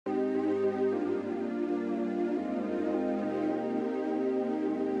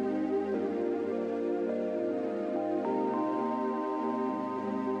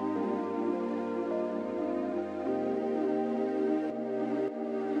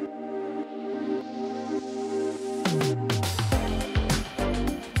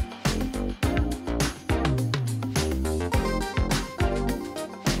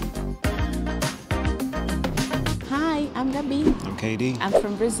JD. I'm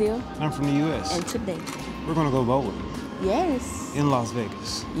from Brazil. I'm from the US. And today. We're gonna go bowling. Yes. In Las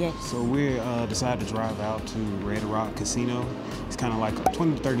Vegas. Yes. So we decided to drive out to Red Rock Casino. It's kind of like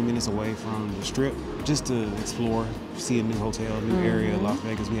 20 to 30 minutes away from the Strip, just to explore, see a new hotel, a new area of Las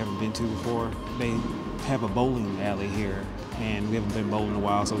Vegas we haven't been to before. They have a bowling alley here, and we haven't been bowling in a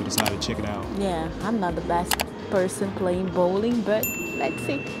while, so we decided to check it out. Yeah, I'm not the best person playing bowling, but let's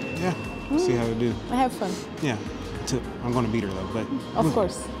see. Yeah, see how we do. I have fun. Yeah, I'm gonna beat her though, but. Of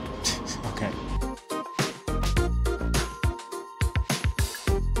course. Okay.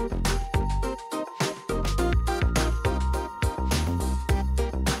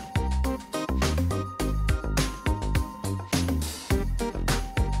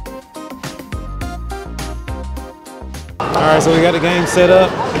 All right, so we got the game set up.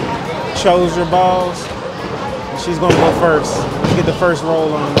 Chose your balls. She's gonna go first. Let's get the first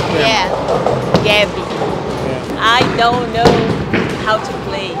roll on the camera. Yeah, Gabby. Yeah. I don't know how to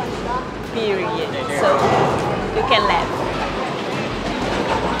play, period. So you can laugh.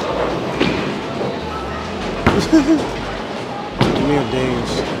 Give me a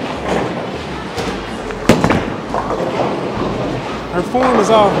dinge. Her form is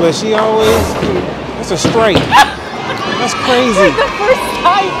off, but she always, that's a straight. That's crazy. For the first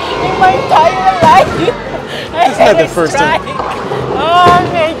time in my entire life. It's not the first time. Oh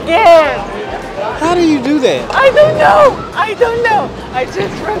my God. How do you do that? I don't know. I don't know. I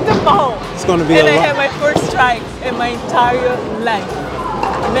just threw the ball. It's going to be and a I lot. had my first strike in my entire life.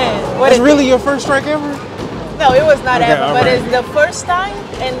 Man, what That's a really your first strike ever? No, it was not Okay, ever, all but right. it's the first time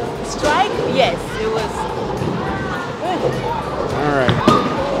and strike, yes, it was good. All right.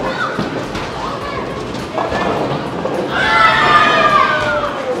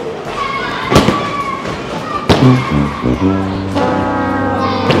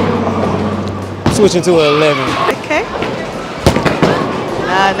 Switching to an 11. Okay.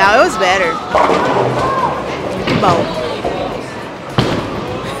 Now it was better. Bow.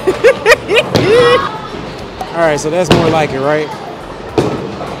 All right, so that's more like it, right?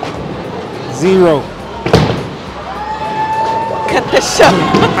 0. Cut the show.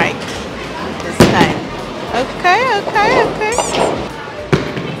 Right. This time. Okay.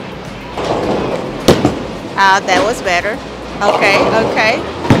 That was better. Okay.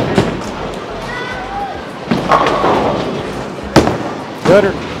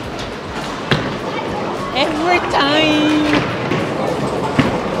 Better. Every time.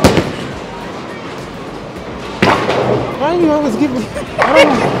 Why you always give me?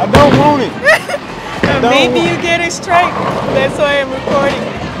 I don't want it. Maybe you get a strike. That's why I'm recording.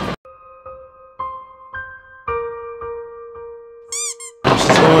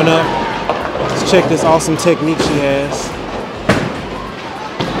 She's going up. Let's check this awesome technique she has.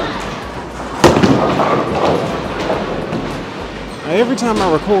 Now, every time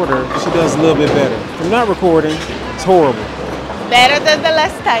I record her, she does a little bit better. If I'm not recording, it's horrible. Better than the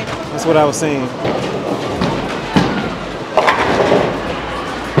last time. That's what I was saying.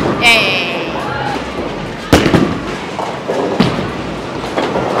 Hey.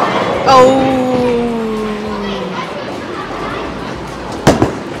 Oh.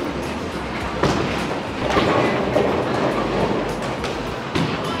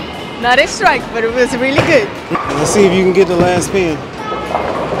 Not a strike, but it was really good. Let's see if you can get the last pin.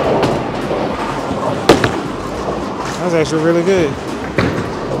 That was actually really good.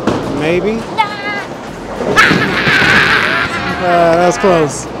 Maybe. That was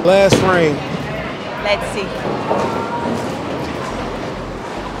close. Last frame. Let's see.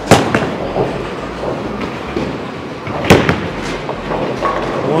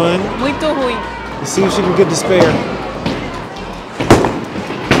 One. Muito ruim. Let's see if she can get the spare.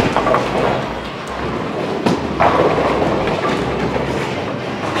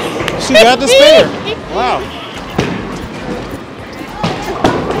 She got the spare. Wow.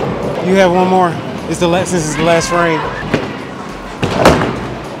 You have one more. It's the last. This is the last frame.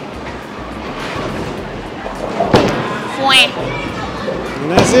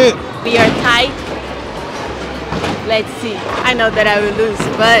 And that's it. We are tied. Let's see. I know that I will lose,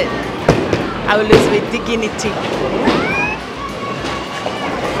 but I will lose with dignity.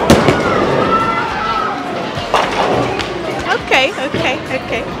 Okay.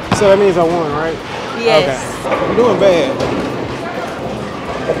 So that means I won, right? Yes. Okay. I'm doing bad.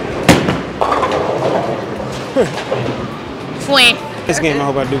 This game, I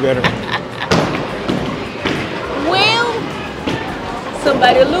hope I do better. Well,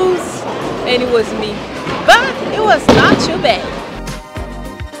 somebody lose, and it was me. But it was not too bad.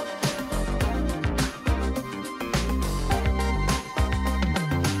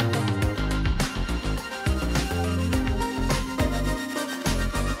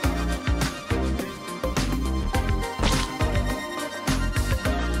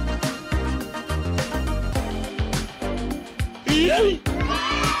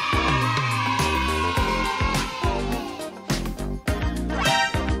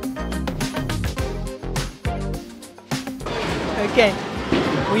 Okay,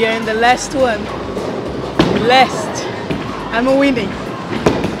 we are in the last one. Last. I'm winning.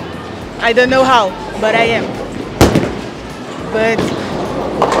 I don't know how, but I am. But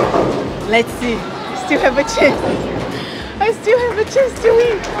let's see. I still have a chance. I still have a chance to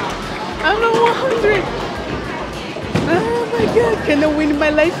win. I'm on 100. Oh my God, can I win my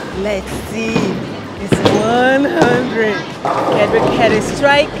life? Let's see. It's 100. Edward had a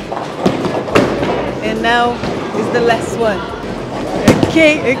strike. And now is the last one.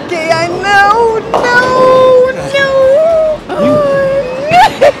 Okay, I know. No. Oh, no.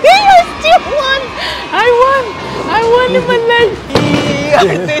 I still won. I won in my life.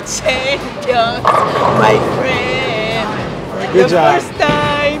 I'm the champion, my friend. For Good the job. first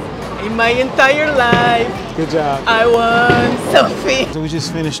time in my entire life, Good job. I won something. So we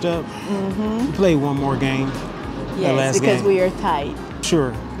just finished up. We played one more game. Yes, last because game. we are tied.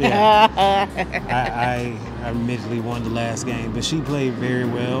 Sure, yeah. I admittedly won the last game, but she played very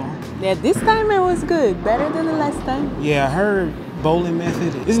well. Yeah, this time it was good. Better than the last time. Yeah, her bowling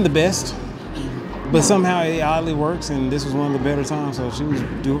method isn't the best, but somehow it oddly works, and this was one of the better times, so she was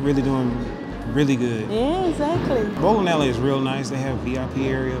really doing really good. Yeah, exactly. Bowling alley is real nice. They have VIP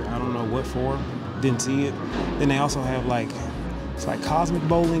area. I don't know what for. Didn't see it. Then they also have it's like cosmic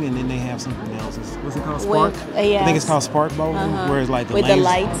bowling, and then they have something else. What's it called? Spark? Yes. I think it's called Spark bowling, where it's like with the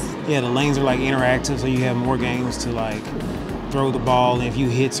lights. Yeah, the lanes are like interactive, so you have more games to like throw the ball, and if you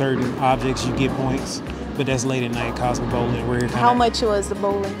hit certain objects, you get points. But that's late at night cosmic bowling. Where How much was the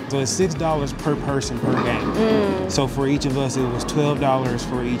bowling? So it's $6 per person per game. So for each of us, it was $12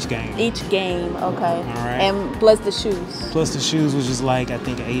 for each game. Each game, okay. All right. And plus the shoes. Plus the shoes was just like I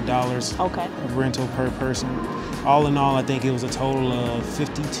think $8 Okay. of rental per person. All in all, I think it was a total of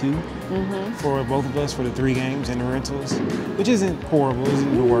 52 for both of us for the 3 games and the rentals, which isn't horrible,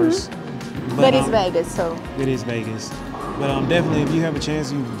 isn't the worst. But it's Vegas, so. It is Vegas. But definitely, if you have a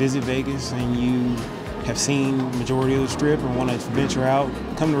chance, you visit Vegas and you have seen the majority of the strip and want to venture out,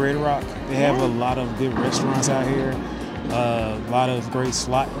 come to Red Rock. They have a lot of good restaurants out here, a lot of great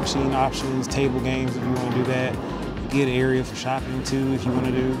slot machine options, table games if you want to do that. Good area for shopping too if you want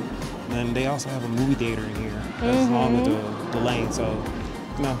to do. And they also have a movie theater in here that's along with the lane, so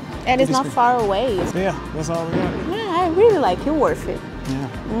you know. And it's not far away. Yeah, that's all we got. Yeah, I really like it. Worth it.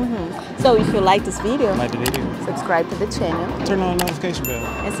 Yeah. So if you like this video, Like the video. subscribe to the channel. Turn on the notification bell.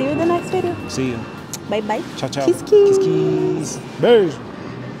 And see you in the next video. See you. Bye bye. Ciao, ciao. Kiss, kiss. Kiss, kiss. Beijo.